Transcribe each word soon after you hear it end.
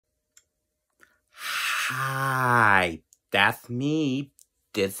Hi, that's me.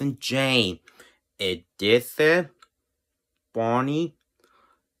 This is Jane. This is Barney.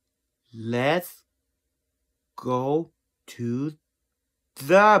 Let's go to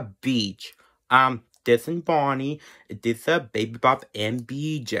the beach. This is Barney. This is Baby Bob and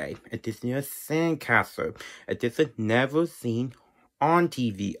BJ. This is a sandcastle. This is never seen on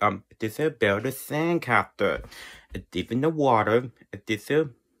TV. This is Bear the sandcastle. This in the water. This is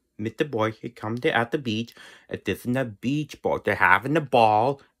Mr. Boy. He comes there at the beach. This is the beach ball. They're having the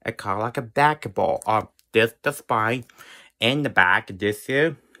ball. It kind of like a basketball. This the spine and the back. This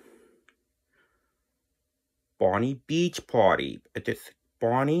is Barney Beach Party. This is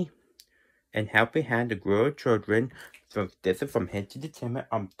Barney and helping hand the girl children. So this is from Hint to Entertainment.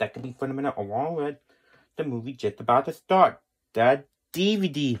 That could be for a minute along with the movie just about to start. The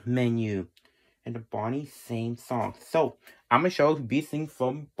DVD menu and the Barney same song. So I'm gonna show you be sing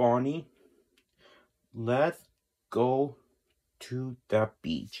from Barney. Let's go to the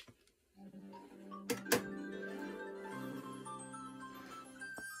beach.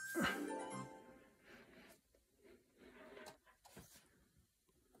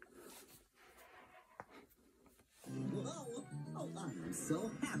 I'm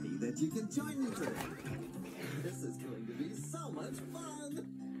so happy that you can join me today. This is going to be so much fun.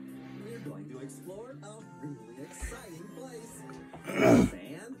 We're going to explore a really exciting place.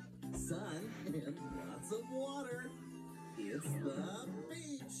 Sand, sun, and lots of water. It's the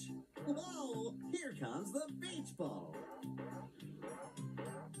beach. Whoa, here comes the beach ball.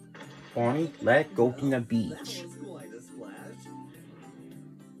 Barney, let's go to the That beach. was quite a splash.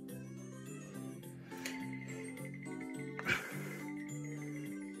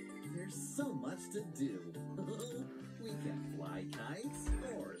 So much to do. We can fly kites,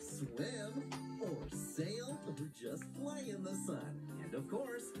 or swim, or sail, or just play in the sun. And of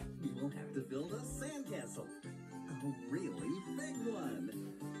course, we will have to build a sandcastle. A really big one.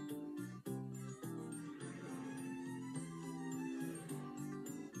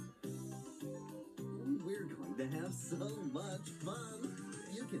 We're going to have so much fun.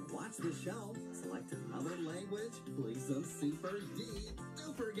 You can watch the show, select another language, play some super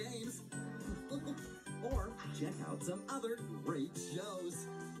duper games, or check out some other great shows.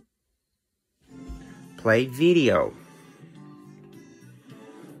 Play video.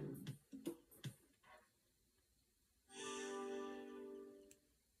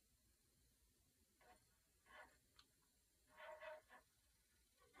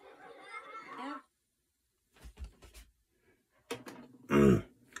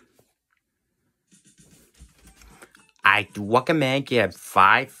 I do recommend give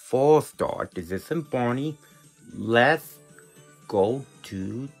 5 4-star. This isn't Barney. Let's go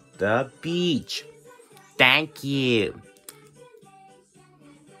to the beach. Thank you.